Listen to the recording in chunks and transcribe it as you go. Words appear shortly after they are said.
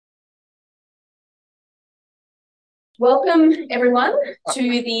Welcome everyone to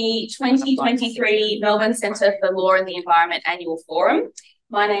the 2023 Melbourne Centre for Law and the Environment Annual Forum.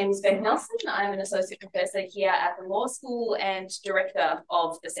 My name is Beck Nelson. I'm an Associate Professor here at the Law School and Director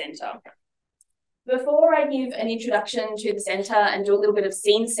of the Centre. Before I give an introduction to the Centre and do a little bit of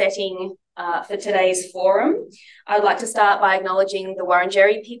scene setting for today's forum, I'd like to start by acknowledging the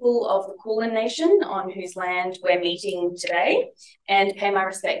Wurundjeri people of the Kulin Nation on whose land we're meeting today, and pay my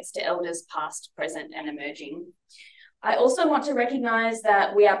respects to elders past, present and emerging. I also want to recognise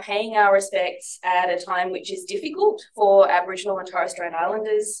that we are paying our respects at a time which is difficult for Aboriginal and Torres Strait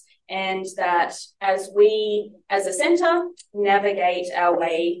Islanders, and that as we, as a centre, navigate our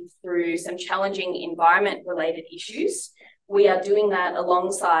way through some challenging environment-related issues, we are doing that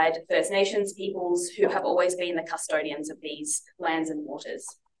alongside First Nations peoples who have always been the custodians of these lands and waters.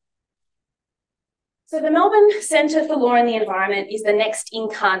 So the Melbourne Centre for Law and the Environment is the next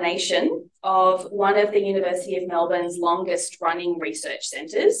incarnation of one of the University of Melbourne's longest running research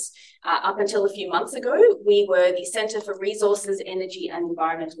centres. Up until a few months ago, we were the Centre for Resources, Energy and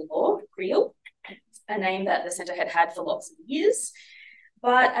Environmental Law, CREEL, a name that the centre had had for lots of years.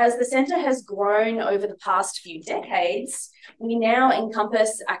 But as the centre has grown over the past few decades, we now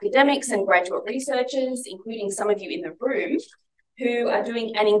encompass academics and graduate researchers, including some of you in the room, who are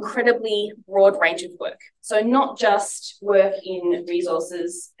doing an incredibly broad range of work. So not just work in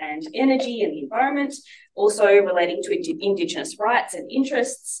resources and energy and the environment, also relating to Indigenous rights and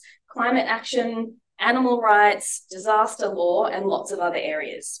interests, climate action, animal rights, disaster law, and lots of other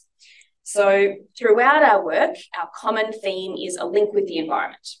areas. So throughout our work, our common theme is a link with the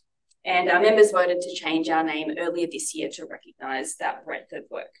environment. And our members voted to change our name earlier this year to recognise that breadth of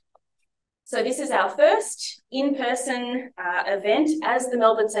work. So this is our first in-person event as the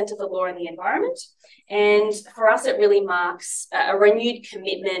Melbourne Centre for Law and the Environment. And for us, it really marks a renewed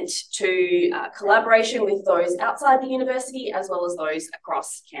commitment to collaboration with those outside the university as well as those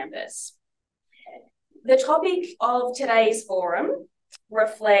across campus. The topic of today's forum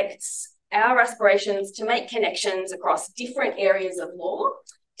reflects our aspirations to make connections across different areas of law,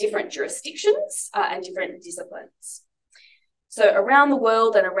 different jurisdictions, and different disciplines. So around the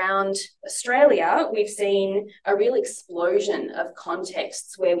world and around Australia, we've seen a real explosion of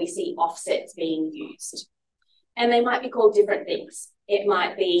contexts where we see offsets being used. And they might be called different things. It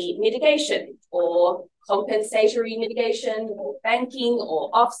might be mitigation or compensatory mitigation or banking or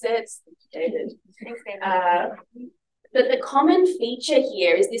offsets. David. But the common feature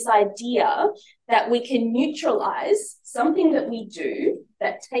here is this idea that we can neutralise something that we do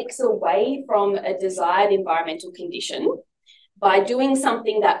that takes away from a desired environmental condition by doing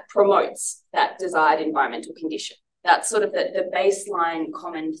something that promotes that desired environmental condition. That's sort of the baseline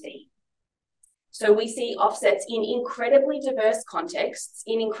common theme. So we see offsets in incredibly diverse contexts,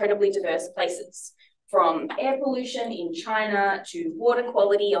 in incredibly diverse places, from air pollution in China to water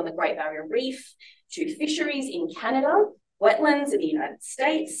quality on the Great Barrier Reef, to fisheries in Canada, wetlands in the United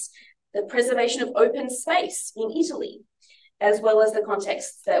States, the preservation of open space in Italy, as well as the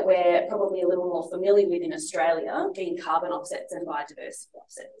contexts that we're probably a little more familiar with in Australia, being carbon offsets and biodiversity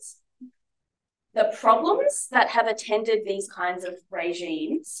offsets. The problems that have attended these kinds of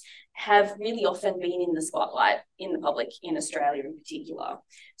regimes have really often been in the spotlight in the public in Australia in particular.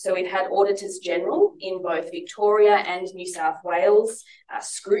 So we've had Auditors General in both Victoria and New South Wales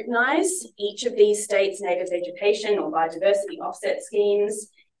scrutinise each of these states' native vegetation or biodiversity offset schemes.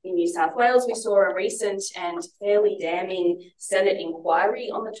 In New South Wales, we saw a recent and fairly damning Senate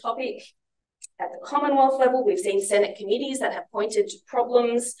inquiry on the topic. At the Commonwealth level, we've seen Senate committees that have pointed to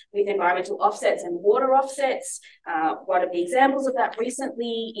problems with environmental offsets and water offsets. One of the examples of that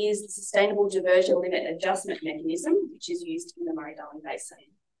recently is the Sustainable Diversion Limit Adjustment Mechanism, which is used in the Murray-Darling Basin.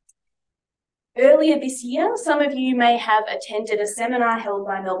 Earlier this year, some of you may have attended a seminar held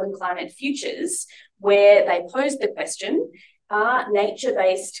by Melbourne Climate Futures where they posed the question, are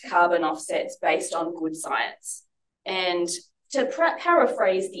nature-based carbon offsets based on good science? And to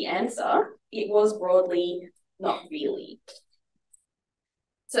paraphrase the answer, it was broadly not really.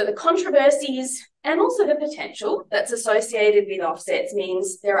 So the controversies and also the potential that's associated with offsets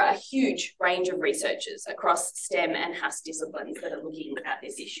means there are a huge range of researchers across STEM and HAS disciplines that are looking at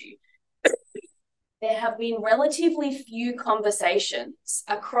this issue. There have been relatively few conversations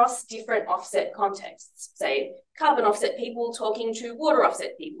across different offset contexts, say carbon offset people talking to water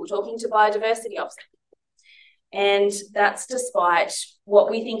offset people, talking to biodiversity offset people. And that's despite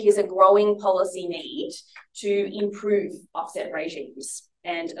what we think is a growing policy need to improve offset regimes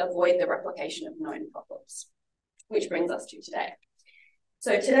and avoid the replication of known problems, which brings us to today.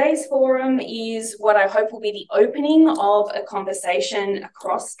 So today's forum is what I hope will be the opening of a conversation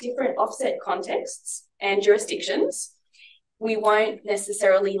across different offset contexts and jurisdictions. We won't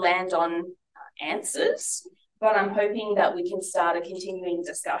necessarily land on answers, but I'm hoping that we can start a continuing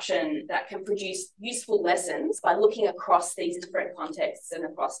discussion that can produce useful lessons by looking across these different contexts and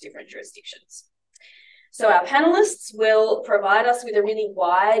across different jurisdictions. So our panelists will provide us with a really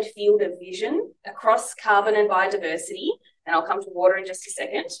wide field of vision across carbon and biodiversity, and I'll come to water in just a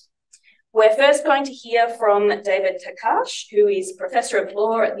second. We're first going to hear from David Takacs, who is Professor of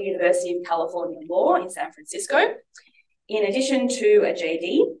Law at the University of California Law in San Francisco. In addition to a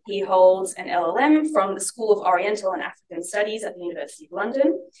JD, he holds an LLM from the School of Oriental and African Studies at the University of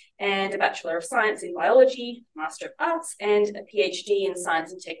London, and a Bachelor of Science in Biology, Master of Arts, and a PhD in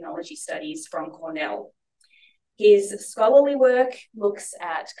Science and Technology Studies from Cornell. His scholarly work looks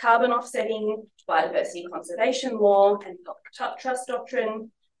at carbon offsetting, biodiversity conservation law, and public trust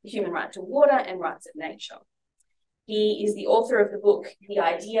doctrine, the human right to water, and rights of nature. He is the author of the book, The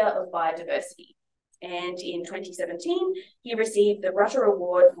Idea of Biodiversity. And in 2017, he received the Rutter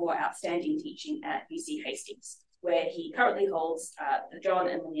Award for Outstanding Teaching at UC Hastings, where he currently holds the John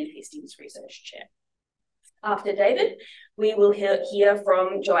and Lillian Hastings Research Chair. After David, we will hear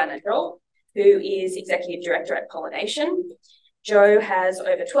from Joanna Zhou, who is Executive Director at Pollination. Jo has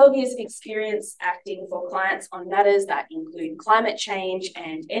over 12 years of experience acting for clients on matters that include climate change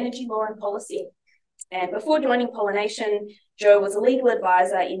and energy law and policy. And before joining Pollination, Jo was a legal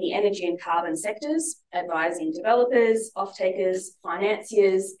advisor in the energy and carbon sectors, advising developers, off-takers,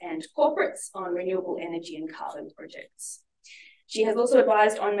 financiers, and corporates on renewable energy and carbon projects. She has also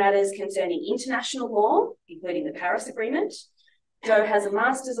advised on matters concerning international law, including the Paris Agreement. Jo has a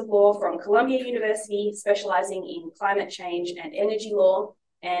Master's of Law from Columbia University, specializing in climate change and energy law,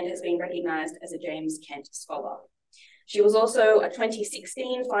 and has been recognized as a James Kent Scholar. She was also a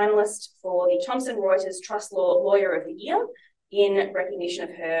 2016 finalist for the Thomson Reuters Trust Law Lawyer of the Year in recognition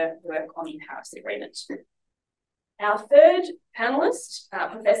of her work on the Paris Agreement. Our third panelist,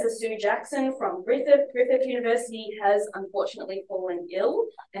 Professor Sue Jackson from Griffith University, has unfortunately fallen ill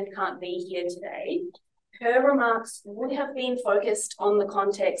and can't be here today. Her remarks would have been focused on the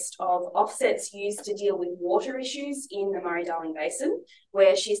context of offsets used to deal with water issues in the Murray-Darling Basin,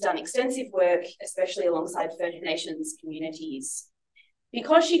 where she's done extensive work, especially alongside First Nations communities.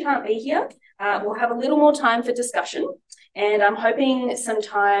 Because she can't be here, we'll have a little more time for discussion, and I'm hoping some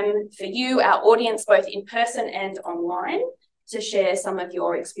time for you, our audience, both in person and online, to share some of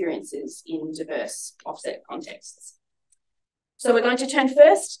your experiences in diverse offset contexts. So we're going to turn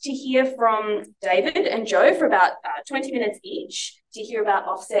first to hear from David and Jo for about 20 minutes each to hear about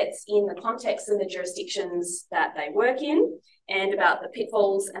offsets in the context and the jurisdictions that they work in, and about the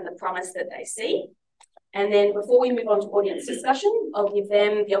pitfalls and the promise that they see. And then before we move on to audience discussion, I'll give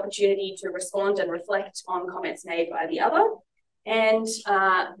them the opportunity to respond and reflect on comments made by the other. And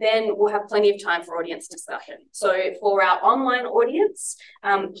then we'll have plenty of time for audience discussion. So for our online audience,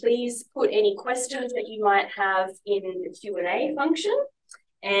 please put any questions that you might have in the Q&A function,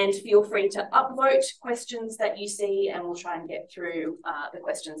 and feel free to upvote questions that you see, and we'll try and get through the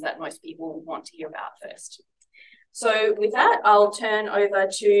questions that most people want to hear about first. So with that, I'll turn over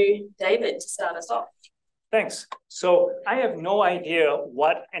to David to start us off. Thanks. So I have no idea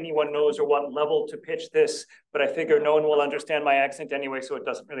what anyone knows or what level to pitch this, but I figure no one will understand my accent anyway, so it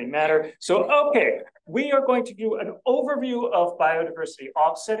doesn't really matter. So, okay, we are going to do an overview of biodiversity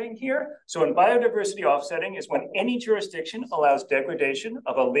offsetting here. So in biodiversity offsetting is when any jurisdiction allows degradation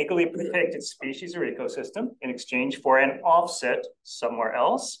of a legally protected species or ecosystem in exchange for an offset somewhere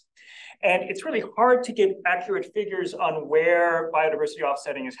else. And it's really hard to get accurate figures on where biodiversity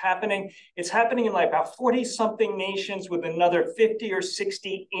offsetting is happening. It's happening in like about 40-something nations, with another 50 or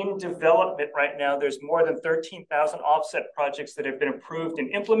 60 in development right now. There's more than 13,000 offset projects that have been approved and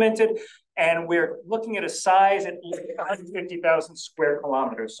implemented. And we're looking at a size at 150,000 square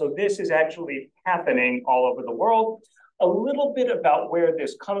kilometers. So this is actually happening all over the world. A little bit about where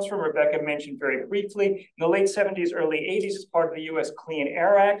this comes from, Rebecca mentioned very briefly. In the late 70s, early 80s, as part of the US Clean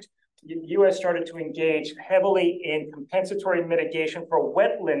Air Act, the US started to engage heavily in compensatory mitigation for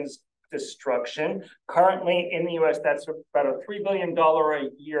wetlands destruction. Currently in the US, that's about a $3 billion a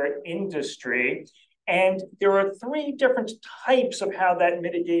year industry. And there are three different types of how that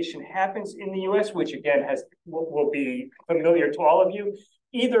mitigation happens in the US, which again will be familiar to all of you.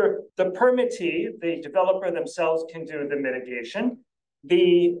 Either the permittee, the developer themselves, can do the mitigation.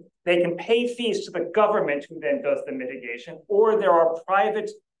 They can pay fees to the government, who then does the mitigation, or there are private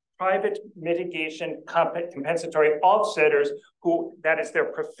mitigation compensatory offsetters who, that is their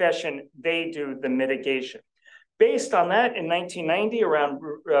profession, they do the mitigation. Based on that, in 1990, around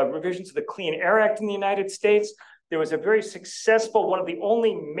revisions of the Clean Air Act in the United States, there was a very successful, one of the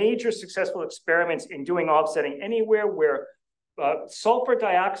only major successful experiments in doing offsetting anywhere, where sulfur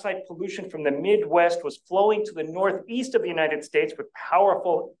dioxide pollution from the Midwest was flowing to the northeast of the United States with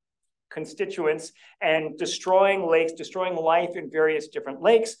powerful constituents and destroying lakes, destroying life in various different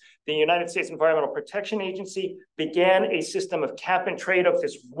lakes. The United States Environmental Protection Agency began a system of cap and trade of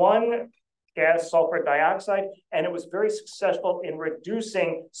this one gas, sulfur dioxide, and it was very successful in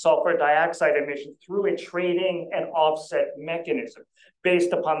reducing sulfur dioxide emissions through a trading and offset mechanism.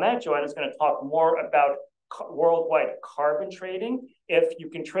 Based upon that, Joanna is going to talk more about worldwide carbon trading. If you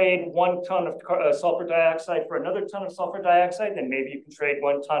can trade 1 ton of sulfur dioxide for another ton of sulfur dioxide, then maybe you can trade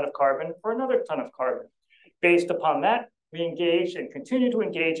 1 ton of carbon for another ton of carbon. Based upon that, we engage and continue to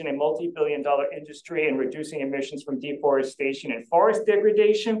engage in a multi-billion-dollar industry in reducing emissions from deforestation and forest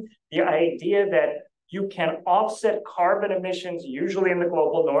degradation. The idea that you can offset carbon emissions, usually in the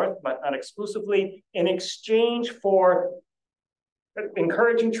global north, but not exclusively, in exchange for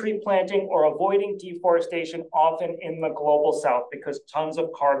encouraging tree planting or avoiding deforestation, often in the global south, because tons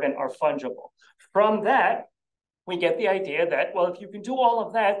of carbon are fungible. From that, we get the idea that, well, if you can do all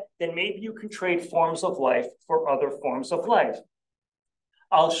of that, then maybe you can trade forms of life for other forms of life.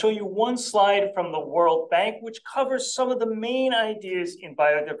 I'll show you one slide from the World Bank, which covers some of the main ideas in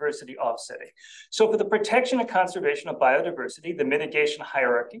biodiversity offsetting. So for the protection and conservation of biodiversity, the mitigation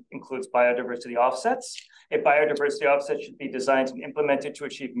hierarchy includes biodiversity offsets. A biodiversity offset should be designed and implemented to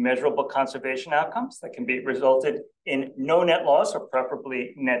achieve measurable conservation outcomes that can be resulted in no net loss or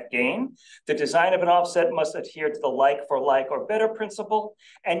preferably net gain. The design of an offset must adhere to the like for like or better principle,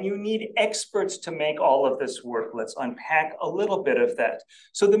 and you need experts to make all of this work. Let's unpack a little bit of that.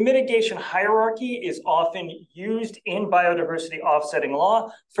 So the mitigation hierarchy is often used in biodiversity offsetting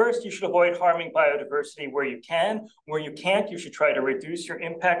law. First, you should avoid harming biodiversity where you can. Where you can't, you should try to reduce your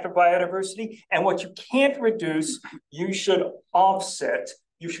impact of biodiversity. And what you can't reduce, you should offset.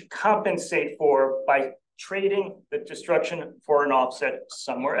 You should compensate for by trading the destruction for an offset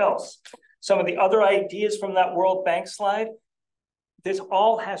somewhere else. Some of the other ideas from that World Bank slide, this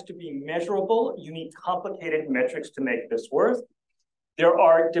all has to be measurable. You need complicated metrics to make this work. There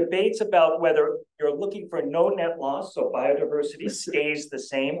are debates about whether you're looking for no net loss, so biodiversity stays the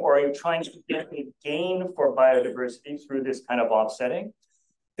same, or are you trying to get a gain for biodiversity through this kind of offsetting?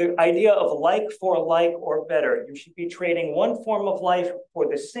 The idea of like for like or better, you should be trading one form of life for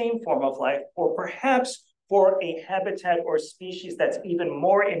the same form of life, or perhaps for a habitat or species that's even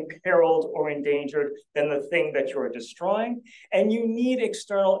more imperiled or endangered than the thing that you're destroying. And you need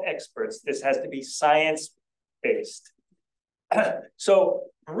external experts. This has to be science-based. So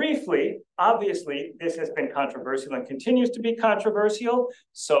briefly, obviously, this has been controversial and continues to be controversial.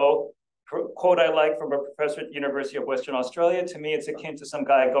 So quote I like from a professor at the University of Western Australia, to me, it's akin to some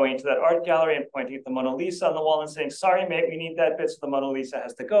guy going to that art gallery and pointing at the Mona Lisa on the wall and saying, sorry, mate, we need that bit, so the Mona Lisa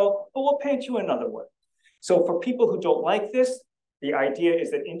has to go, but we'll paint you another one. So for people who don't like this, the idea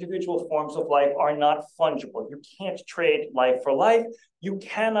is that individual forms of life are not fungible. You can't trade life for life. You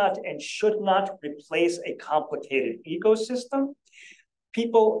cannot and should not replace a complicated ecosystem.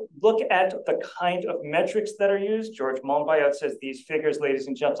 People look at the kind of metrics that are used. George Monbiot says these figures, ladies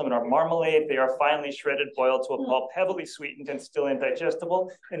and gentlemen, are marmalade. They are finely shredded, boiled to a pulp, heavily sweetened, and still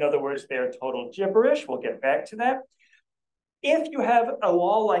indigestible. In other words, they are total gibberish. We'll get back to that. If you have a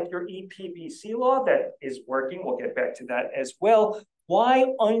law like your EPBC law that is working, we'll get back to that as well. Why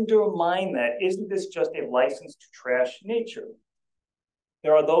undermine that? Isn't this just a license to trash nature?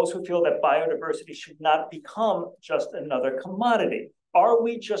 There are those who feel that biodiversity should not become just another commodity. Are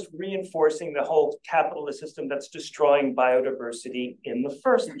we just reinforcing the whole capitalist system that's destroying biodiversity in the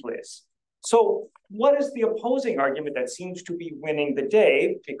first place? So what is the opposing argument that seems to be winning the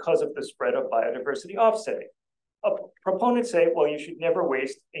day because of the spread of biodiversity offsetting? Proponents say, well, you should never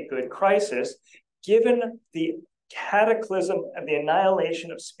waste a good crisis, given the cataclysm and the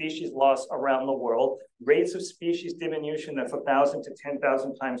annihilation of species loss around the world, rates of species diminution that's 1,000 to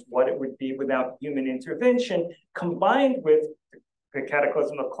 10,000 times what it would be without human intervention, combined with the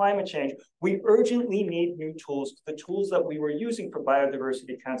cataclysm of climate change, we urgently need new tools. The tools that we were using for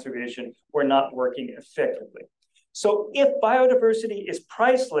biodiversity conservation were not working effectively. So if biodiversity is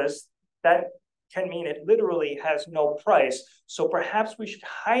priceless, that can mean it literally has no price. So perhaps we should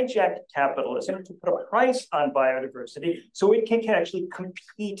hijack capitalism to put a price on biodiversity so it can actually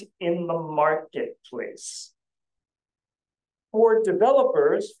compete in the marketplace. For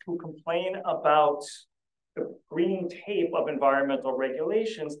developers who complain about the green tape of environmental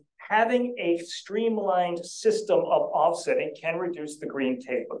regulations, having a streamlined system of offsetting can reduce the green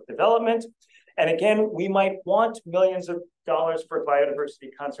tape of development. And again, we might want millions of dollars for biodiversity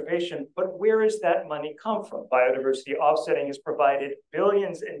conservation, but where does that money come from? Biodiversity offsetting has provided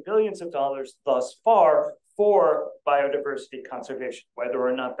billions and billions of dollars thus far for biodiversity conservation. Whether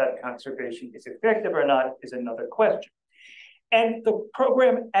or not that conservation is effective or not is another question. And the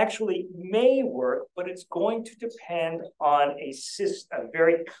program actually may work, but it's going to depend on a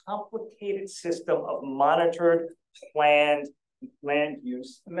very complicated system of monitored, planned land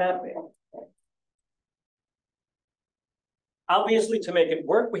use mapping. Obviously, to make it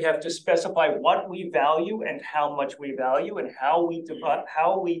work, we have to specify what we value and how much we value and how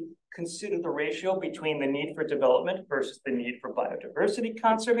we consider the ratio between the need for development versus the need for biodiversity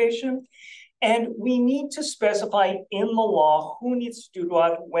conservation. And we need to specify in the law who needs to do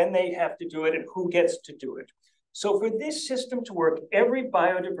what, when they have to do it, and who gets to do it. So for this system to work, every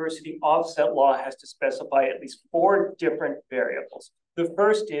biodiversity offset law has to specify at least 4 different variables. The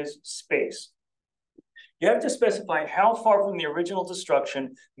first is space. You have to specify how far from the original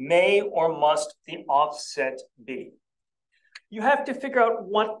destruction may or must the offset be. You have to figure out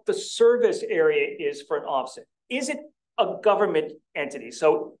what the service area is for an offset. Is it a government entity?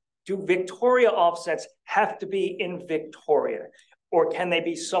 So do Victoria offsets have to be in Victoria? Or can they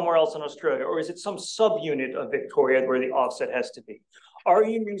be somewhere else in Australia? Or is it some subunit of Victoria where the offset has to be? Are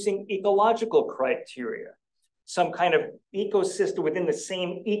you using ecological criteria? Some kind of ecosystem within the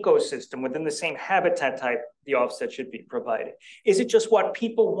same ecosystem, within the same habitat type, the offset should be provided. Is it just what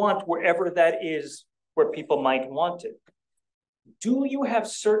people want wherever that is where people might want it? Do you have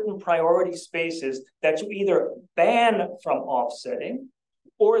certain priority spaces that you either ban from offsetting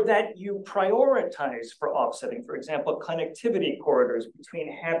or that you prioritize for offsetting? For example, connectivity corridors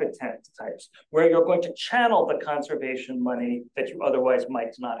between habitat types, where you're going to channel the conservation money that you otherwise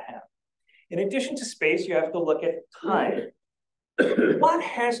might not have. In addition to space, you have to look at time. What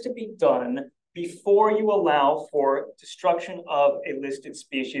has to be done before you allow for destruction of a listed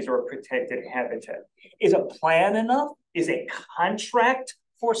species or a protected habitat? Is a plan enough? Is a contract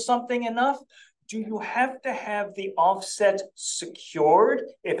for something enough? Do you have to have the offset secured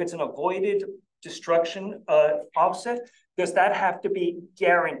if it's an avoided destruction offset? Does that have to be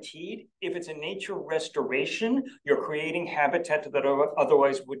guaranteed? If it's a nature restoration, you're creating habitat that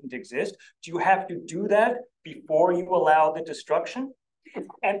otherwise wouldn't exist. Do you have to do that before you allow the destruction?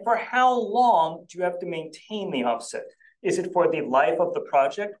 And for how long do you have to maintain the offset? Is it for the life of the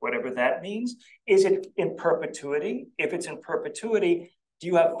project, whatever that means? Is it in perpetuity? If it's in perpetuity, do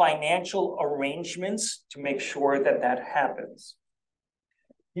you have financial arrangements to make sure that that happens?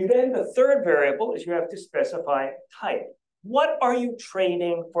 The third variable is you have to specify type. What are you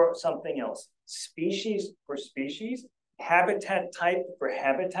trading for something else? Species for species, habitat type for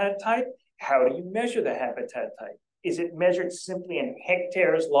habitat type. How do you measure the habitat type? Is it measured simply in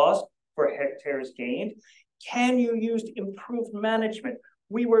hectares lost for hectares gained? Can you use improved management?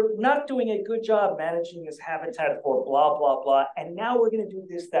 We were not doing a good job managing this habitat for blah, blah, blah. And now we're going to do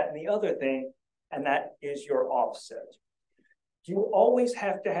this, that, and the other thing. And that is your offset. Do you always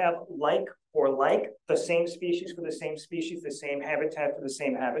have to have like for like, the same species for the same species, the same habitat for the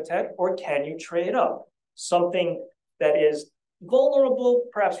same habitat? Or can you trade up something that is vulnerable,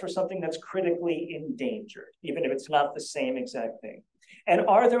 perhaps for something that's critically endangered, even if it's not the same exact thing? And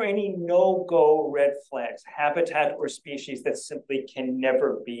are there any no-go red flags, habitat or species that simply can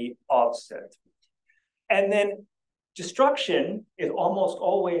never be offset? And then destruction is almost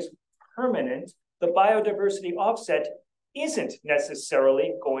always permanent. The biodiversity offset isn't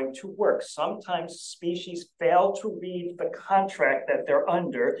necessarily going to work. Sometimes species fail to read the contract that they're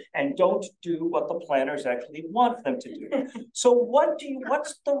under and don't do what the planners actually want them to do. So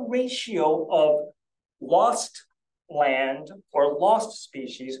what's the ratio of lost land or lost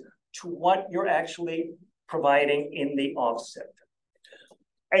species to what you're actually providing in the offset?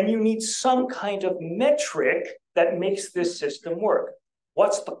 And you need some kind of metric that makes this system work.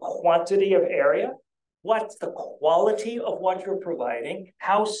 What's the quantity of area? What's the quality of what you're providing?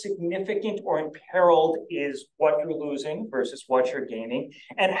 How significant or imperiled is what you're losing versus what you're gaining?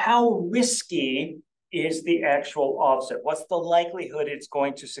 And how risky is the actual offset? What's the likelihood it's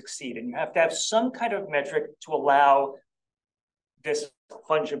going to succeed? And you have to have some kind of metric to allow this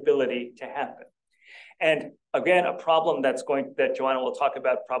fungibility to happen. And again, a problem that Joanna will talk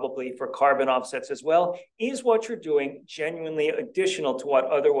about probably for carbon offsets as well, is what you're doing genuinely additional to what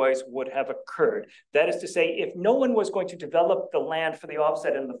otherwise would have occurred. That is to say, if no one was going to develop the land for the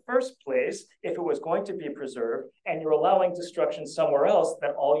offset in the first place, if it was going to be preserved, and you're allowing destruction somewhere else,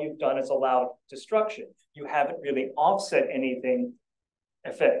 then all you've done is allowed destruction. You haven't really offset anything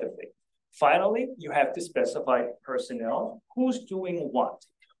effectively. Finally, you have to specify personnel. Who's doing what?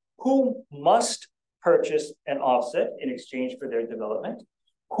 who must purchase an offset in exchange for their development,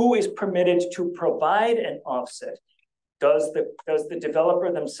 who is permitted to provide an offset. Does the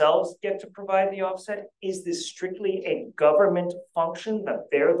developer themselves get to provide the offset? Is this strictly a government function that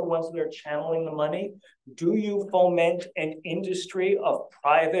they're the ones that are channeling the money? Do you foment an industry of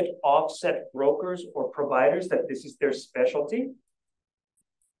private offset brokers or providers that this is their specialty?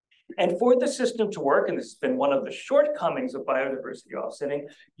 And for the system to work, and this has been one of the shortcomings of biodiversity offsetting,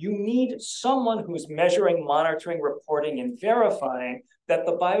 you need someone who's measuring, monitoring, reporting, and verifying that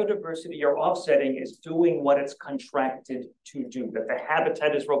the biodiversity you're offsetting is doing what it's contracted to do, that the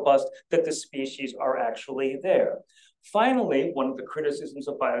habitat is robust, that the species are actually there. Finally, one of the criticisms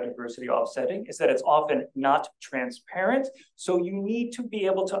of biodiversity offsetting is that it's often not transparent. So you need to be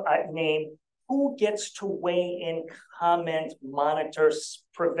able to name who gets to weigh in, comment, monitor,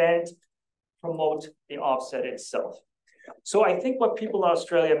 prevent, promote the offset itself. So I think what people in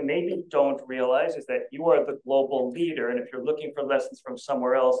Australia maybe don't realize is that you are the global leader. And if you're looking for lessons from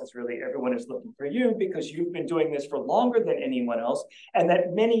somewhere else, it's really everyone is looking for you because you've been doing this for longer than anyone else. And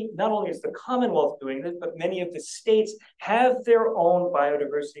that many, not only is the Commonwealth doing this, but many of the states have their own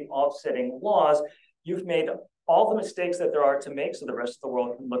biodiversity offsetting laws. You've made all the mistakes that there are to make so the rest of the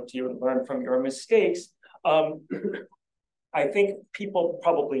world can look to you and learn from your mistakes. I think people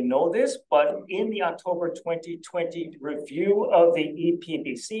probably know this, but in the October 2020 review of the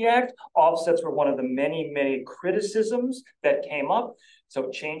EPBC Act, offsets were one of the many, many criticisms that came up. So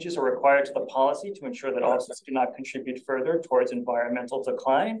changes are required to the policy to ensure that offsets do not contribute further towards environmental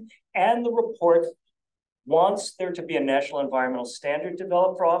decline. And the report wants there to be a national environmental standard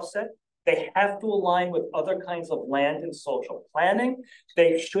developed for offset. They have to align with other kinds of land and social planning.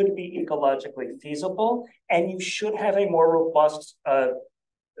 They should be ecologically feasible, and you should have a more robust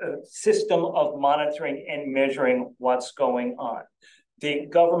system of monitoring and measuring what's going on. The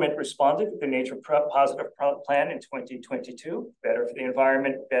government responded with the Nature Positive Plan in 2022, better for the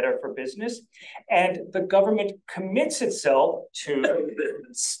environment, better for business. And the government commits itself to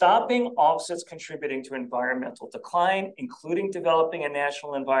stopping offsets contributing to environmental decline, including developing a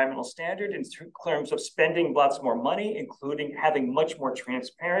national environmental standard in terms of spending lots more money, including having much more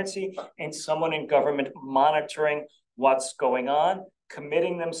transparency, and someone in government monitoring what's going on,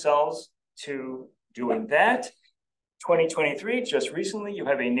 committing themselves to doing that. 2023, just recently, you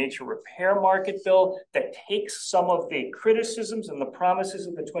have a nature repair market bill that takes some of the criticisms and the promises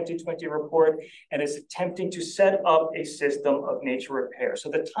of the 2020 report and is attempting to set up a system of nature repair. So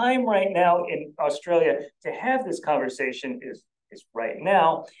the time right now in Australia to have this conversation is right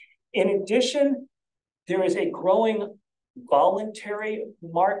now. In addition, there is a growing voluntary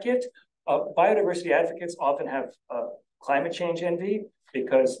market. Biodiversity advocates often have climate change envy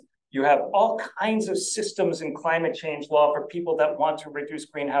because you have all kinds of systems in climate change law for people that want to reduce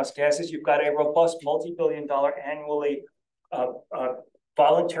greenhouse gases. You've got a robust multi-billion-dollar annually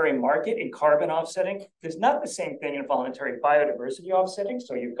voluntary market in carbon offsetting. There's not the same thing in voluntary biodiversity offsetting.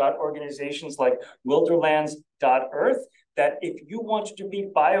 So you've got organizations like Wilderlands.Earth that if you want to be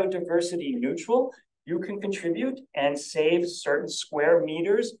biodiversity neutral, you can contribute and save certain square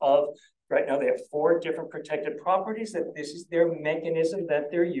meters of. Right now, they have 4 different protected properties that this is their mechanism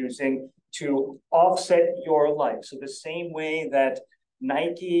that they're using to offset your life. So the same way that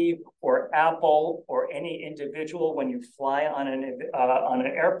Nike or Apple or any individual, when you fly on an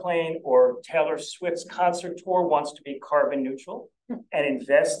airplane, or Taylor Swift's concert tour wants to be carbon neutral and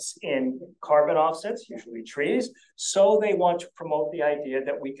invests in carbon offsets, usually trees, so they want to promote the idea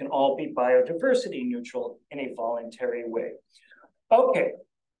that we can all be biodiversity neutral in a voluntary way. Okay.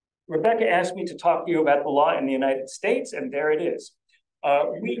 Rebecca asked me to talk to you about the law in the United States, and there it is.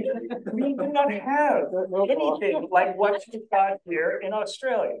 We do not have anything like what you've got here in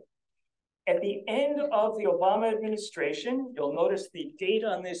Australia. At the end of the Obama administration, you'll notice the date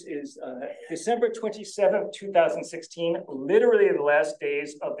on this is December 27th, 2016, literally the last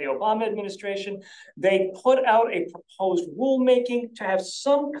days of the Obama administration. They put out a proposed rulemaking to have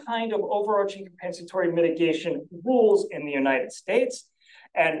some kind of overarching compensatory mitigation rules in the United States.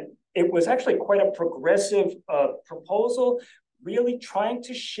 And it was actually quite a progressive proposal, really trying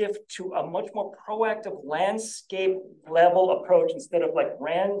to shift to a much more proactive landscape level approach instead of like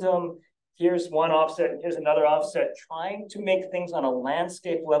random, here's one offset, here's another offset, trying to make things on a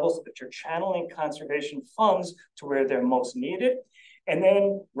landscape level so that you're channeling conservation funds to where they're most needed. And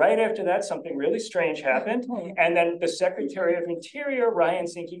then right after that, something really strange happened. And then the Secretary of Interior, Ryan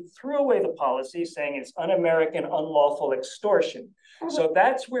Zinke, threw away the policy saying it's un-American, unlawful extortion. So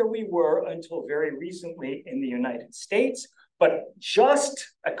that's where we were until very recently in the United States. But just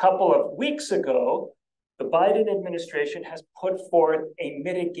a couple of weeks ago, the Biden administration has put forth a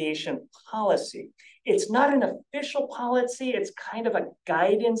mitigation policy. It's not an official policy, it's kind of a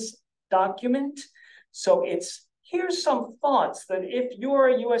guidance document. So here's some thoughts that if you're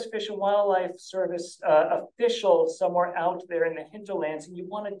a U.S. Fish and Wildlife Service official somewhere out there in the hinterlands and you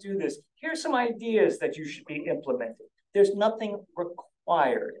want to do this, here's some ideas that you should be implementing. There's nothing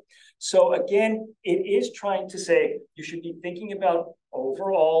required. So again, it is trying to say you should be thinking about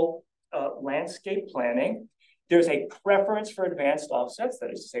overall landscape planning. There's a preference for advanced offsets,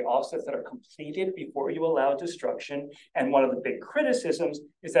 that is to say offsets that are completed before you allow destruction. And one of the big criticisms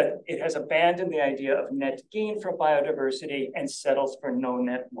is that it has abandoned the idea of net gain for biodiversity and settles for no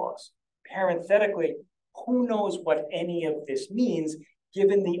net loss. Parenthetically, who knows what any of this means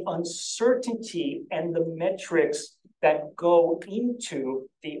given the uncertainty and the metrics that go into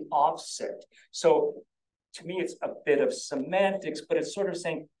the offset. So to me, it's a bit of semantics, but it's sort of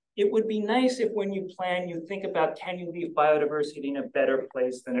saying, it would be nice if when you plan, you think about, can you leave biodiversity in a better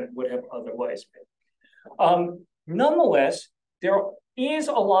place than it would have otherwise been? Nonetheless, there is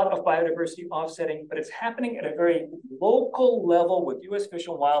a lot of biodiversity offsetting, but it's happening at a very local level with U.S. Fish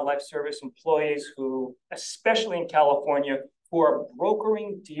and Wildlife Service employees who, especially in California, who are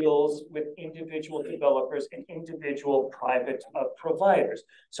brokering deals with individual developers and individual private providers.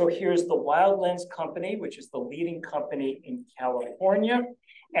 So here's the Wildlands Company, which is the leading company in California.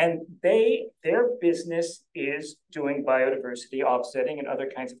 And their business is doing biodiversity offsetting and other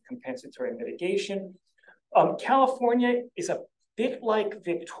kinds of compensatory mitigation. California is a bit like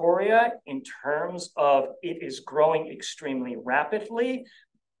Victoria in terms of it is growing extremely rapidly.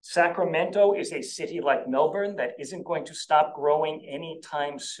 Sacramento is a city like Melbourne that isn't going to stop growing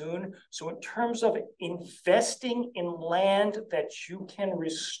anytime soon. So in terms of investing in land that you can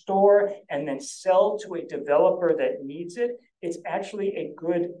restore and then sell to a developer that needs it, it's actually a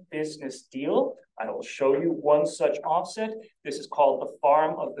good business deal. I will show you one such offset. This is called the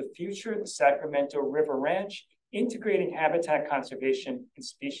Farm of the Future, the Sacramento River Ranch, integrating habitat conservation and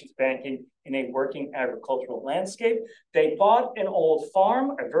species banking in a working agricultural landscape. They bought an old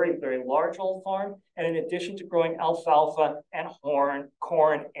farm, a very, very large old farm, and in addition to growing alfalfa and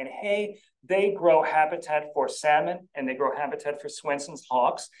corn and hay, they grow habitat for salmon, and they grow habitat for Swenson's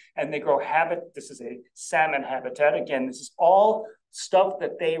hawks, and they grow this is a salmon habitat. Again, this is all stuff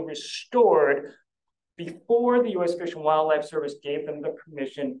that they restored before the U.S. Fish and Wildlife Service gave them the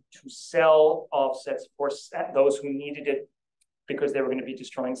permission to sell offsets for those who needed it because they were going to be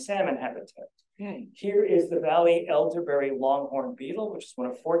destroying salmon habitat. Here is the Valley elderberry longhorn beetle, which is one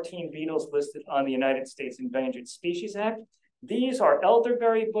of 14 beetles listed on the United States Endangered Species Act. These are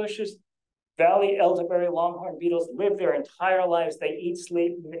elderberry bushes. Valley elderberry longhorn beetles live their entire lives. They eat,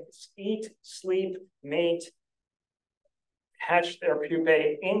 sleep, mate, hatch their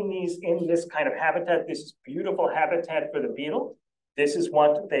pupae in this kind of habitat. This is beautiful habitat for the beetle. This is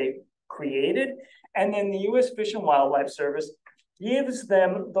what they created. And then the U.S. Fish and Wildlife Service gives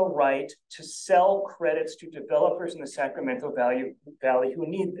them the right to sell credits to developers in the Sacramento Valley who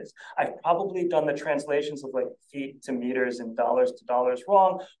need this. I've probably done the translations of like feet to meters and dollars to dollars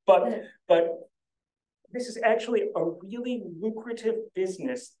wrong, but this is actually a really lucrative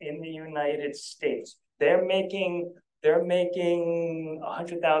business in the United States. They're making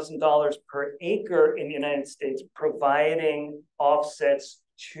 $100,000 per acre in the United States, providing offsets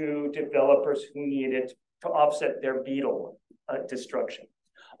to developers who need it to offset their beetle destruction.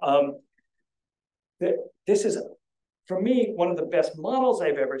 This is, for me, one of the best models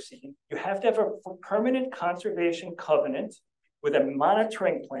I've ever seen. You have to have a permanent conservation covenant with a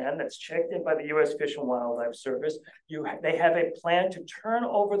monitoring plan that's checked in by the U.S. Fish and Wildlife Service. They have a plan to turn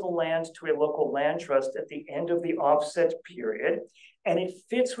over the land to a local land trust at the end of the offset period, and it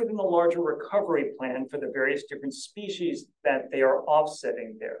fits within the larger recovery plan for the various different species that they are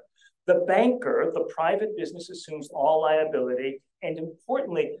offsetting there. The banker, the private business, assumes all liability, and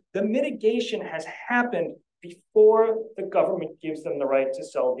importantly, the mitigation has happened before the government gives them the right to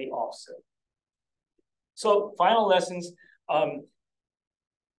sell the offset. So final lessons.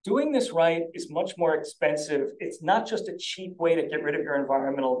 Doing this right is much more expensive. It's not just a cheap way to get rid of your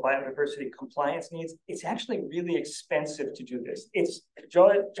environmental biodiversity compliance needs. It's actually really expensive to do this.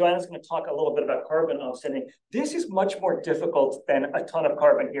 Joanna's going to talk a little bit about carbon offsetting. This is much more difficult than a ton of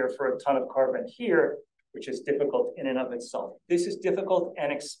carbon here for a ton of carbon here, which is difficult in and of itself. This is difficult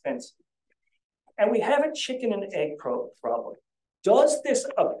and expensive. And we have a chicken and egg problem. Does this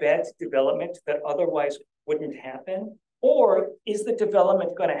abet development that otherwise wouldn't happen? Or is the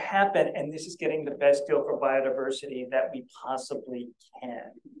development going to happen and this is getting the best deal for biodiversity that we possibly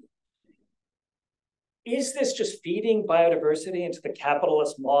can? is this just feeding biodiversity into the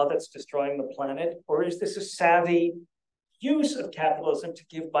capitalist maw that's destroying the planet? Or is this a savvy use of capitalism to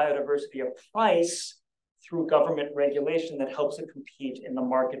give biodiversity a price through government regulation that helps it compete in the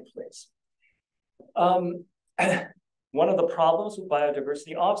marketplace? One of the problems with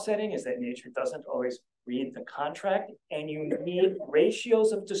biodiversity offsetting is that nature doesn't always read the contract, and you need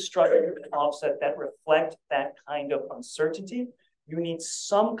ratios of destruction and offset that reflect that kind of uncertainty. You need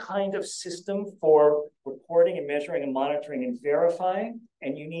some kind of system for reporting and measuring and monitoring and verifying,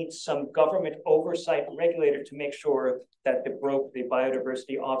 and you need some government oversight regulator to make sure that the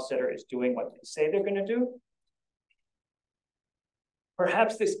biodiversity offsetter is doing what they say they're going to do.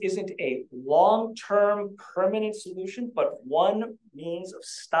 Perhaps this isn't a long-term permanent solution, but one means of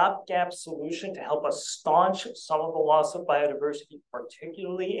stopgap solution to help us staunch some of the loss of biodiversity,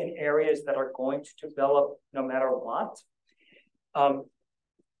 particularly in areas that are going to develop no matter what.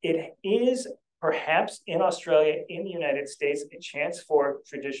 It is perhaps in Australia, in the United States, a chance for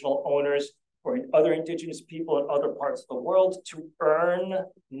traditional owners or other indigenous people in other parts of the world to earn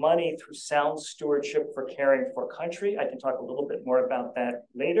money through sound stewardship for caring for country. I can talk a little bit more about that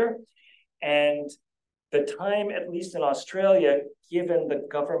later. And the time, at least in Australia, given the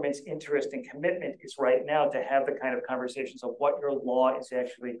government's interest and commitment, is right now to have the kind of conversations of what your law is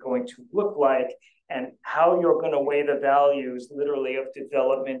actually going to look like and how you're going to weigh the values literally of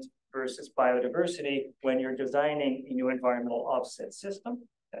development versus biodiversity when you're designing a new environmental offset system.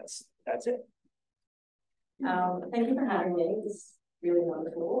 That's it. Thank you for having me. It's really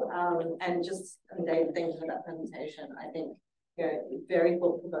wonderful. And just, David, thank you for that presentation. I think very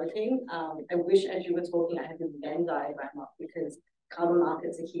thought-provoking. I wish as you were talking, I had the Venn diagram up because carbon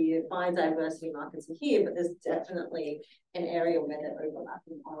markets are here, biodiversity markets are here, but there's definitely an area where they're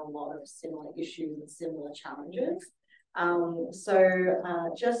overlapping on a lot of similar issues and similar challenges.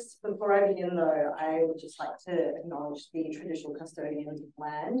 Just before I begin though, I would just like to acknowledge the traditional custodians of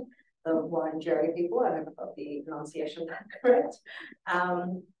land, the Wurundjeri people. I hope I got the pronunciation of that correct.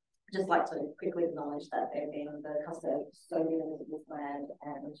 Just like to quickly acknowledge that they've been the custodians of this land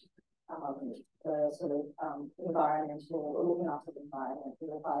and the sort of environmental, looking after the environment, the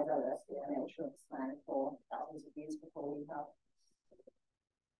biodiversity and nature of this land for thousands of years before we have.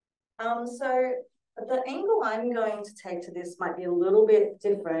 So the angle I'm going to take to this might be a little bit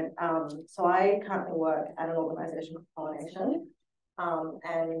different. So I currently work at an organization called Pollination,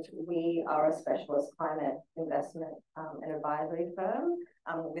 and we are a specialist climate investment and advisory firm.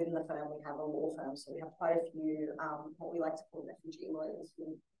 Within the firm, we have a law firm, so we have quite a few what we like to call refugee lawyers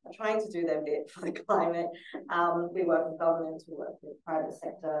who are trying to do their bit for the climate. We work with governments, we work with private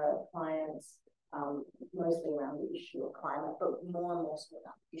sector clients, mostly around the issue of climate, but more and more so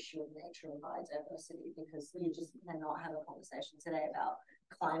about the issue of nature and biodiversity, because you just cannot have a conversation today about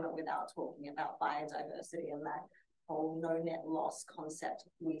climate without talking about biodiversity and that whole no net loss concept.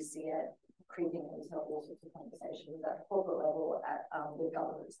 We see it creeping into all sorts of conversations at a corporate level with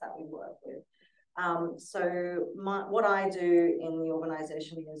governments that we work with. What I do in the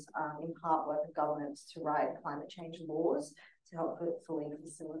organisation is in part work with governments to write climate change laws to help fully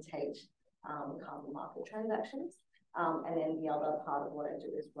facilitate carbon market transactions. And then the other part of what I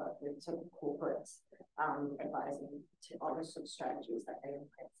do is work with sort of corporates advising on the sort of strategies that they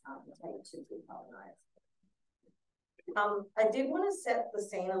take to decarbonise. I did want to set the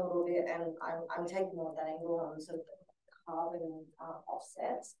scene a little bit, and I'm taking more of that angle on sort of carbon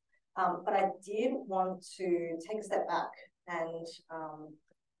offsets. But I did want to take a step back and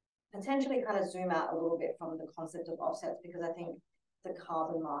potentially kind of zoom out a little bit from the concept of offsets, because I think the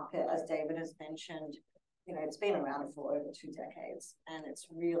carbon market, as David has mentioned, it's been around for over 2 decades, and it's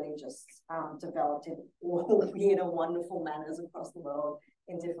really just developed in all weird and wonderful manners across the world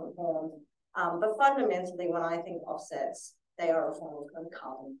in different forms. But fundamentally, when I think offsets, they are a form of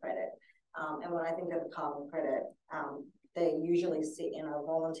carbon credit. And when I think of a carbon credit, they usually sit in a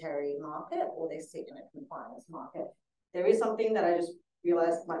voluntary market or they sit in a compliance market. There is something that I just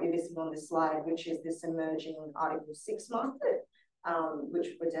realized might be missing on this slide, which is this emerging Article 6 market,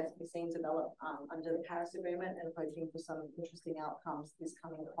 which we're definitely seeing develop under the Paris Agreement and hoping for some interesting outcomes this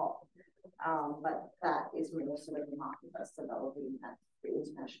coming COP. But that is really sort of the market that's developing at the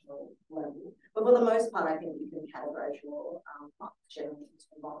international level. But for the most part, I think you can categorize your market generally into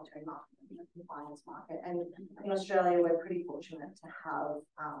a voluntary market and a compliance market. And in Australia, we're pretty fortunate to have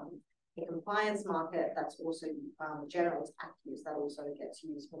a compliance market that's also general to active use that also gets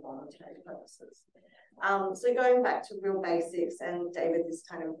used for voluntary purposes. So going back to real basics, and David, this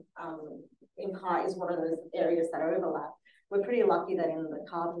kind of in part is one of those areas that overlap. We're pretty lucky that in the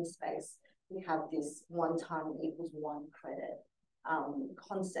carbon space, we have this 1 ton equals 1 credit.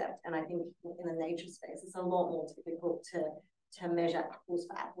 concept. And I think in the nature space, it's a lot more difficult to measure apples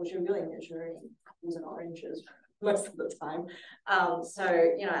for apples. You're really measuring apples and oranges most of the time. So,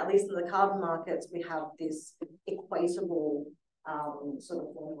 you know, at least in the carbon markets, we have this equatable sort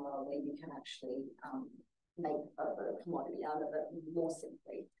of formula where you can actually make a commodity out of it more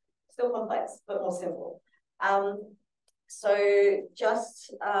simply. Still complex, but more simple. So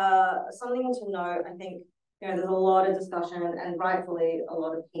just something to note, I think, you know, there's a lot of discussion and rightfully a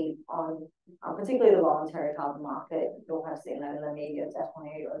lot of heat on particularly the voluntary carbon market. You'll have seen that in the media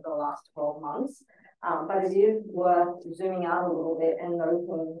definitely over the last 12 months. But it is worth zooming out a little bit and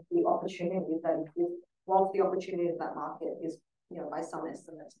noting the opportunities that exist. Whilst the opportunity of that market is, you know, by some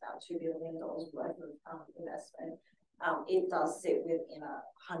estimates about $2 billion worth of investment, it does sit within a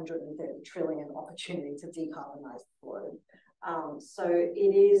 130 trillion opportunity to decarbonize the globe. So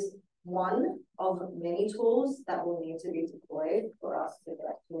it is one of many tools that will need to be deployed for us to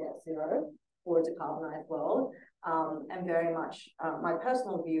get to net zero for a decarbonized world. And very much my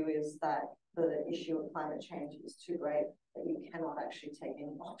personal view is that the issue of climate change is too great that you cannot actually take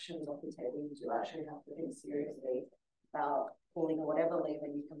any options off the table. You do actually have to think seriously about pulling whatever lever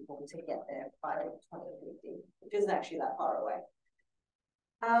you can pull to get there by 2050, which isn't actually that far away.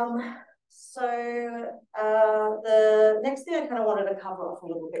 So the next thing I kind of wanted to cover off a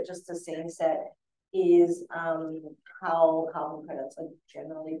little bit just to scene set is how carbon credits are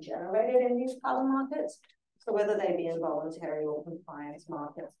generally generated in these carbon markets. So whether they be in voluntary or compliance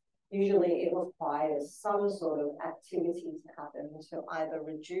markets, usually it requires some sort of activity to happen to either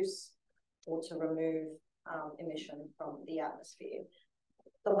reduce or to remove emission from the atmosphere.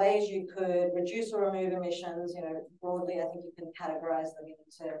 The ways you could reduce or remove emissions, you know, broadly, I think you can categorize them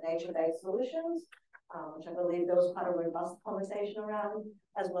into nature-based solutions, which I believe there was quite a robust conversation around,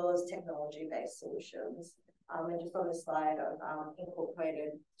 as well as technology-based solutions. And just on this slide, I've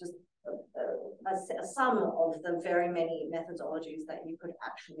incorporated just a sum of the very many methodologies that you could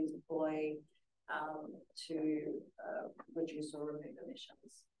actually deploy to reduce or remove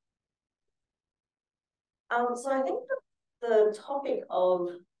emissions. So I think the topic of,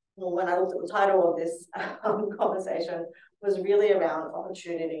 well, when I looked at the title of this conversation, was really around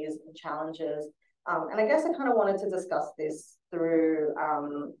opportunities and challenges. And I guess I kind of wanted to discuss this through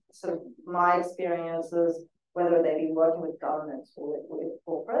sort of my experiences, whether they be working with governments or with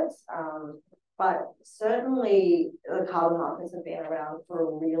corporates. But certainly the carbon markets have been around for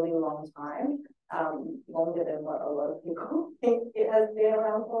a really long time, longer than what a lot of people think it has been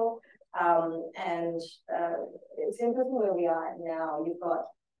around for. And it's interesting where we are now. You've got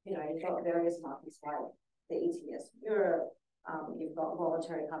various markets like the ETS Europe. You've got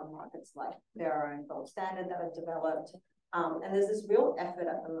voluntary carbon markets like their own gold standard that have developed. And there's this real effort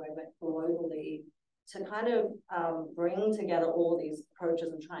at the moment globally to kind of bring together all these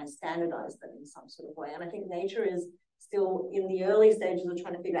approaches and try and standardize them in some sort of way. And I think nature is still in the early stages of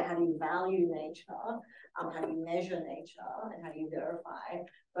trying to figure out how do you value nature, how do you measure nature, and how do you verify.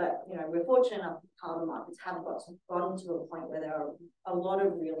 But, you know, we're fortunate enough that carbon markets have gotten to a point where there are a lot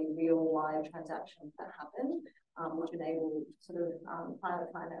of really real live transactions that happen, which enable sort of climate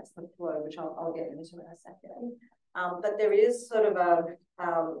finance to flow, which I'll get into in a second. But there is sort of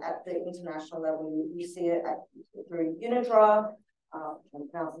at the international level, you see it through UNIDROIT, I'm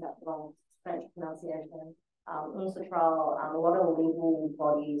pronouncing that wrong, French pronunciation, UNCITRAL, a lot of legal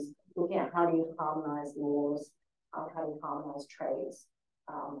bodies looking at how do you harmonize laws, how do you harmonize trades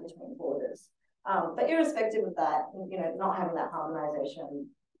between borders. But irrespective of that, you know, not having that harmonization,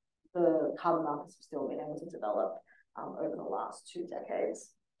 the carbon markets have still been able to develop over the last 2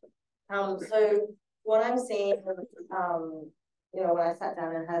 decades. So what I'm seeing, you know, when I sat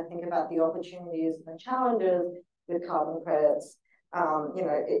down and had to think about the opportunities and the challenges with carbon credits, you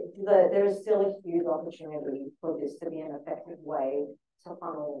know, there is still a huge opportunity for this to be an effective way to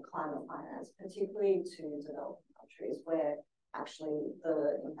funnel climate finance, particularly to developing countries where actually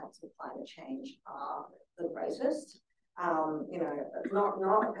the impacts of climate change are the greatest. You know,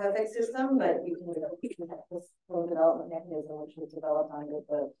 not a perfect system, but you can have this development mechanism which was developed under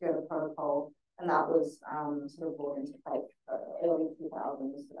the Kyoto Protocol, and that was sort of brought into place early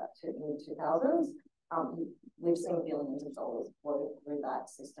 2000s to that mid-2000s. We've seen billions of dollars flow through that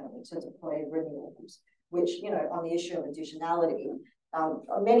system to deploy renewables, which, you know, on the issue of additionality,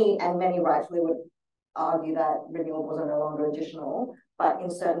 many rightfully would argue that renewables are no longer additional, but in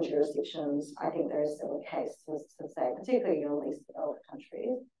certain jurisdictions, I think there is still a case to say, particularly in least developed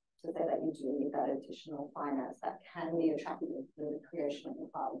countries, to say that you do need that additional finance that can be attractive to the creation of the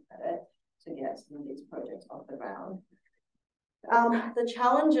carbon credit to get some of these projects off the ground. The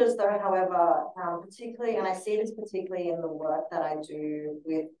challenges, though, however, particularly, and I see this particularly in the work that I do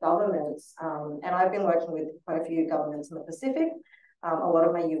with governments, and I've been working with quite a few governments in the Pacific. A lot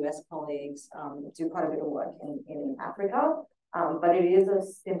of my US colleagues do quite a bit of work in Africa, but it is a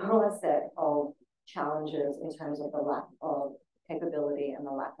similar set of challenges in terms of the lack of capability and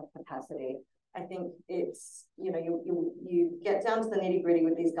the lack of capacity. I think it's, you get down to the nitty gritty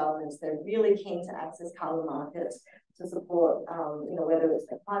with these governments. They're really keen to access carbon markets to support, whether it's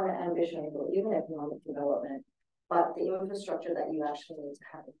their climate ambitions or even economic development. But the infrastructure that you actually need to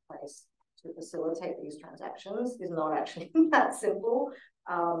have in place to facilitate these transactions is not actually that simple.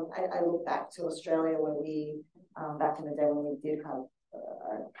 I look back to Australia where we, back in the day when we did have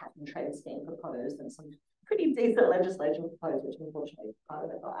a cap and trade scheme proposed and some pretty decent legislation proposed, which unfortunately part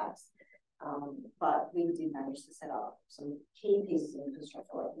of it got axed. But we did manage to set up some key pieces of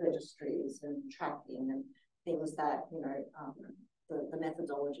infrastructure like registries and tracking and things that, the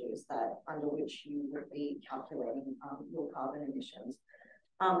methodologies that under which you would be calculating your carbon emissions.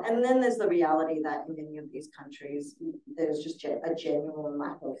 And then there's the reality that in many of these countries, there's just a genuine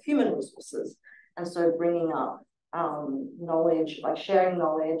lack of human resources. And so bringing up knowledge, like sharing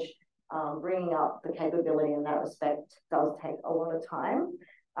knowledge, bringing up the capability in that respect does take a lot of time,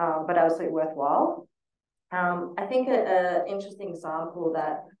 but absolutely worthwhile. I think an interesting example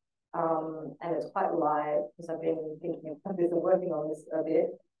that, and it's quite live because I've been thinking of this and working on this a bit,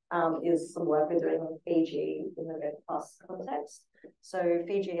 is some work we're doing in Fiji in the Red Plus context. So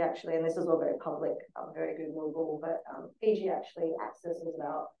Fiji actually, and this is all very public, very Googleable, but Fiji actually accesses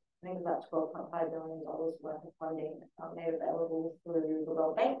about, I think about $12.5 million worth of funding made available through the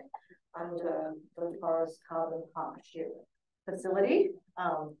World Bank under the Forest Carbon Partnership Facility,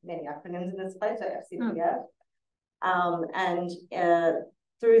 many acronyms in this place, so FCPF.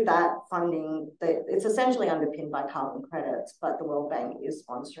 Through that funding, it's essentially underpinned by carbon credits, but the World Bank is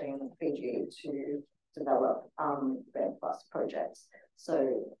sponsoring Fiji to develop Red Plus projects.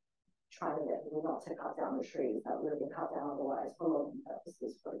 So trying to get people not to cut down the trees that would have been cut down otherwise for logging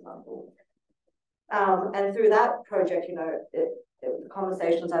purposes, for example. And through that project, the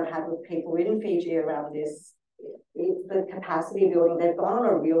conversations I've had with people in Fiji around this, the capacity building, they've gone on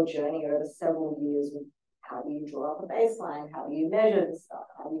a real journey over several years with how do you draw up a baseline, how do you measure this stuff,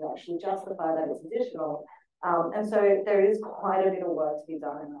 how do you actually justify that it's additional. And so there is quite a bit of work to be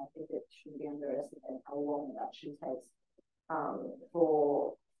done, and I think it shouldn't be underestimated how long it actually takes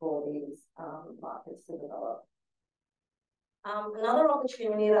for these markets to develop. Another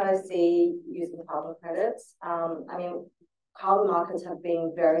opportunity that I see using carbon credits, carbon markets have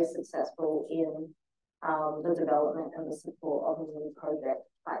been very successful in the development and the support of new project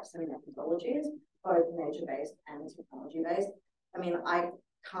types and methodologies, both nature-based and technology-based. I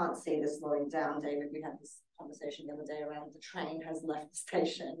can't see this slowing down, David. We had this conversation the other day around the train has left the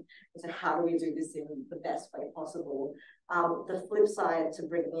station. So how do we do this in the best way possible? The flip side to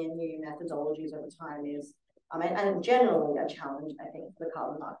bringing in new methodologies over time is, and generally a challenge, I think, for the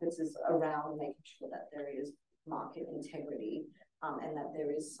carbon markets is around making sure that there is market integrity and that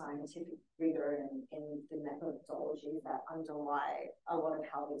there is scientific rigor in the methodology that underlie a lot of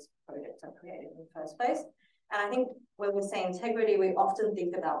how these projects are created in the first place. And I think when we say integrity, we often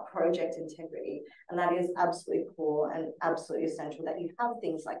think about project integrity, and that is absolutely core and absolutely essential that you have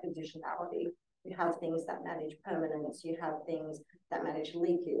things like additionality, you have things that manage permanence, you have things that manage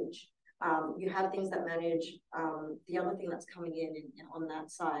leakage, you have things that manage, the other thing that's coming in on that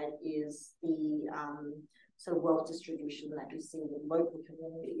side is the sort of wealth distribution that you see with local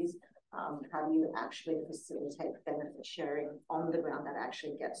communities. How do you actually facilitate benefit sharing on the ground that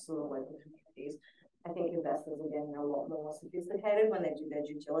actually gets to the local communities? I think investors are getting a lot more sophisticated when they do their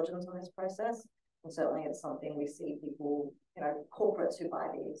due diligence on this process. And certainly it's something we see people, corporates who buy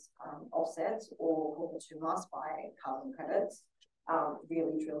these offsets or corporates who must buy carbon credits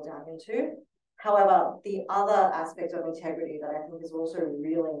really drill down into. However, the other aspect of integrity that I think is also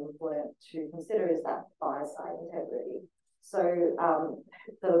really important to consider is that buy-side integrity. So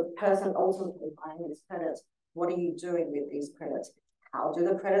the person ultimately buying these credits, what are you doing with these credits? How do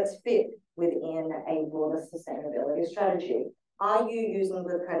the credits fit within a broader sustainability strategy? Are you using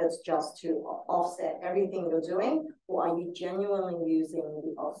the credits just to offset everything you're doing, or are you genuinely using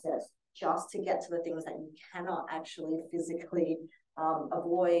the offsets just to get to the things that you cannot actually physically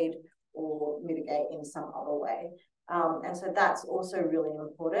avoid or mitigate in some other way? And so that's also really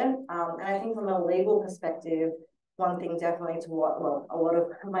important. And I think from a legal perspective, one thing definitely to watch, well, a lot of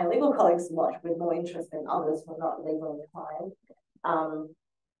my legal colleagues watch with more interest than others who are not legally inclined,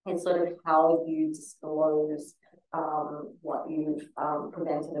 it's sort of how you disclose what you've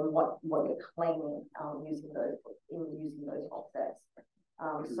prevented and what you're claiming using those offsets.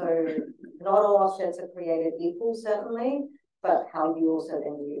 So not all offsets are created equal, certainly, but how you also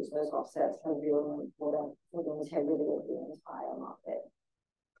then use those offsets are really important for the integrity of the entire market.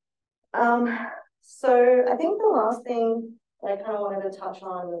 So I think the last thing that I kind of wanted to touch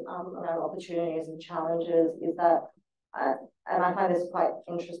on around opportunities and challenges is that, and I find this quite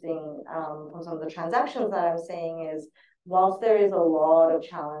interesting from some of the transactions that I'm seeing, is whilst there is a lot of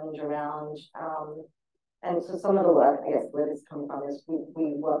challenge around, and so some of the work, I guess, where this comes from is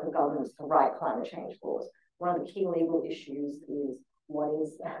we work with governments to write climate change laws. One of the key legal issues is who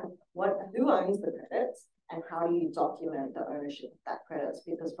owns the credits and how do you document the ownership of that credits?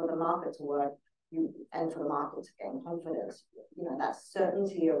 Because for the market to work, and for the market to gain confidence, that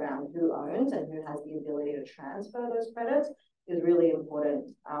certainty around who owns and who has the ability to transfer those credits is really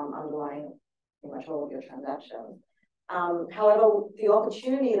important underlying pretty much all of your transactions. However, the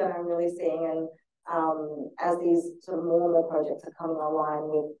opportunity that I'm really seeing, and as these sort of more and more projects are coming online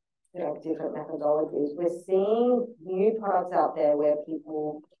with different methodologies, we're seeing new products out there where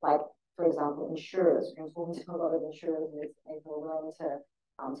people, like, for example, insurers, we're talking to a lot of insurers who are willing to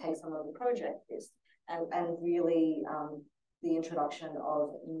take some of the project risk, and really the introduction of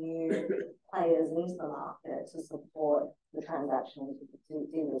new players into the market to support the transactions, to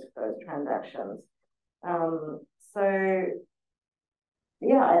de-risk those transactions. So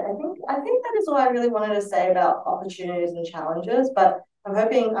yeah, I think that is all I really wanted to say about opportunities and challenges, but I'm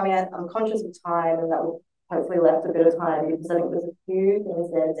hoping, I'm conscious of time, and that will hopefully left a bit of time, because I think there's a few things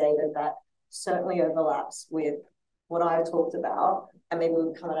there, David, that certainly overlaps with what I've talked about, and maybe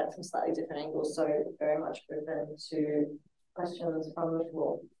we'll come at it from slightly different angles. So very much open to questions from the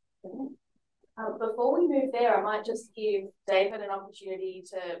floor. Before we move there, I might just give David an opportunity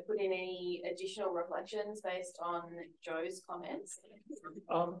to put in any additional reflections based on Joe's comments.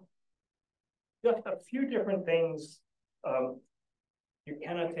 Just a few different things. You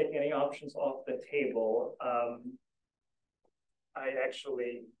cannot take any options off the table.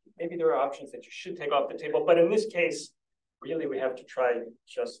 Maybe there are options that you should take off the table, but in this case, really, we have to try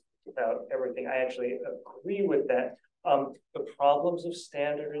just about everything. I actually agree with that. The problems of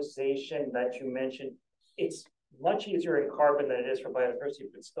standardization that you mentioned, it's much easier in carbon than it is for biodiversity,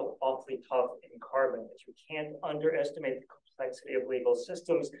 but it's still awfully tough in carbon. You can't underestimate the complexity of legal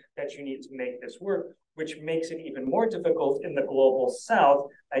systems that you need to make this work, which makes it even more difficult in the global south.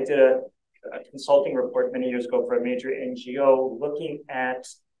 I did a consulting report many years ago for a major NGO looking at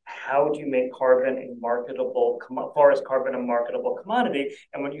how do you make carbon a marketable, forest carbon a marketable commodity.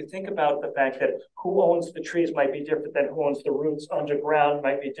 And when you think about the fact that who owns the trees might be different than who owns the roots underground,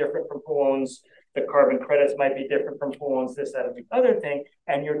 might be different from who owns the carbon credits, might be different from who owns this, that, and the other thing,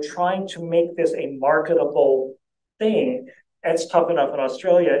 and you're trying to make this a marketable thing, that's tough enough in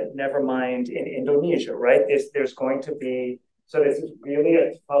Australia, never mind in Indonesia, right? There's going to be, so this is really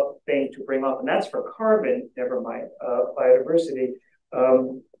a tough thing to bring up, and that's for carbon, never mind biodiversity.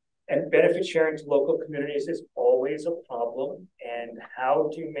 And benefit sharing to local communities is always a problem. And how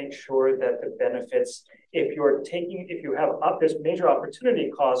do you make sure that the benefits, if you have this major opportunity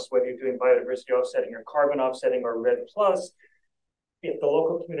costs, whether you're doing biodiversity offsetting or carbon offsetting or REDD+, if the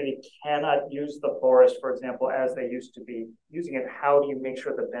local community cannot use the forest, for example, as they used to be using it, how do you make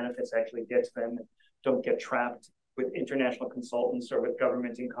sure the benefits actually get to them, don't get trapped with international consultants or with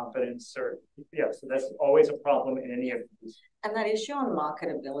government incompetence, or so that's always a problem in any of these. And that issue on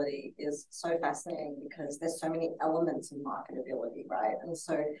marketability is so fascinating because there's so many elements of marketability, right? And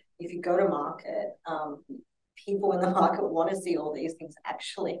so if you go to market, people in the market want to see all these things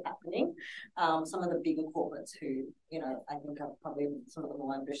actually happening. Some of the bigger corporates who, I think are probably some of the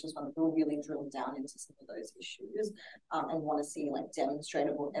more ambitious ones, will really drill down into some of those issues and want to see like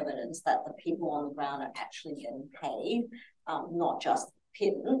demonstrable evidence that the people on the ground are actually getting paid, not just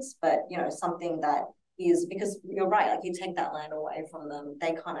pittance, but, something that is, because you're right, like you take that land away from them,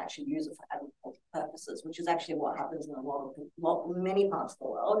 they can't actually use it for agricultural purposes, which is actually what happens in many parts of the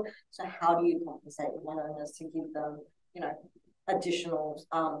world. So how do you compensate landowners to give them, additional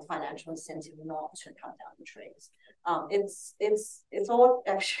financial incentive not to cut down the trees? It's all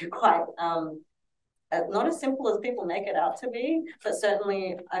actually quite not as simple as people make it out to be, but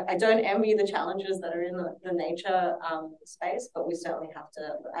certainly I don't envy the challenges that are in the nature space, but we certainly have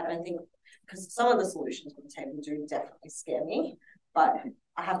to, I don't think, because some of the solutions on the table do definitely scare me, but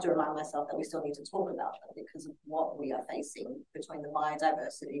I have to remind myself that we still need to talk about them because of what we are facing between the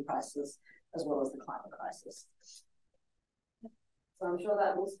biodiversity crisis as well as the climate crisis. So I'm sure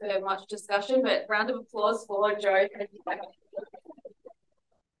that will spur much discussion, but round of applause for Joe.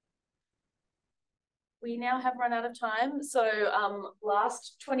 We now have run out of time. So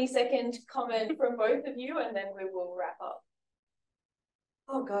last 20-second comment from both of you, and then we will wrap up.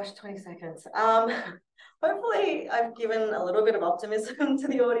 Oh gosh, 20 seconds. Hopefully I've given a little bit of optimism to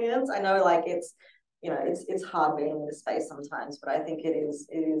the audience. I know like it's, you know, it's hard being in this space sometimes, but I think it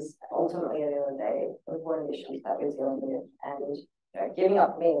is ultimately at the end of the day, important issues that we're dealing with, and you know, giving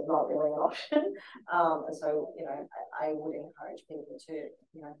up me is not really an option. And so, you know, I would encourage people to,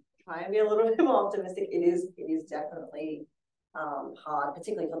 you know, try and be a little bit more optimistic. It is definitely hard,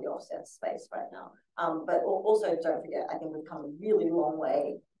 particularly for the offset space right now. But also don't forget, I think we've come a really long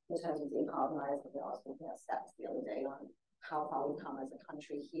way in terms of decarbonising. I was looking at stats the other day on how far we've come as a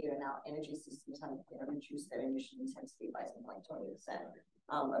country here, and our energy systems have, you know, reduced their emission intensity by something like 20%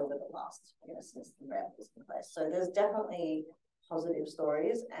 over the last, you know, since the REP was in place. So there's definitely positive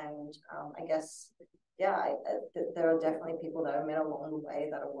stories, and I guess, yeah, there are definitely people that are met along the way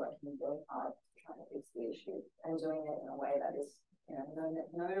that are working really hard trying to fix the issue and doing it in a way that is, you know,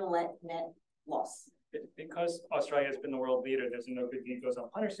 no net loss. Because Australia has been the world leader, there's a no good deed goes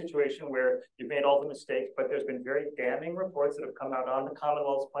unpunished situation where you've made all the mistakes, but there's been very damning reports that have come out on the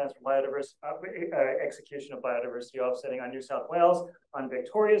Commonwealth's plans for biodiversity, execution of biodiversity offsetting on New South Wales, on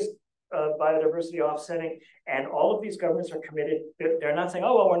Victoria's biodiversity offsetting, and all of these governments are committed. They're not saying,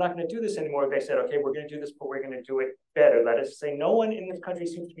 oh, well, we're not going to do this anymore. They said, okay, we're going to do this, but we're going to do it better. That is to say, no one in this country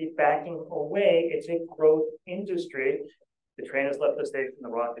seems to be backing away. It's a growth industry. The train has left the station, the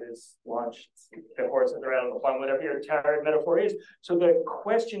rocket is launched, the horses are out of the farm, whatever your tired metaphor is. So the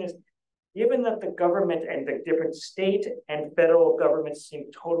question is, given that the government and the different state and federal governments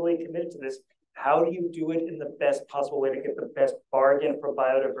seem totally committed to this, how do you do it in the best possible way to get the best bargain for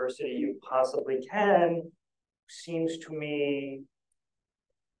biodiversity you possibly can? Seems to me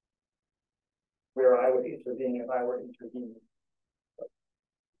where I would intervene if I were intervening.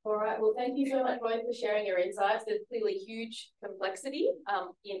 All right, well, thank you so much both for sharing your insights. There's clearly huge complexity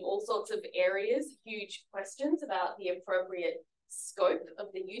in all sorts of areas, huge questions about the appropriate scope of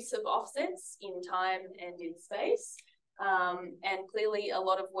the use of offsets in time and in space. And clearly a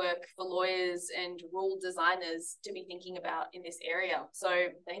lot of work for lawyers and rule designers to be thinking about in this area. So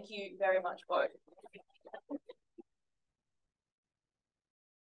thank you very much both.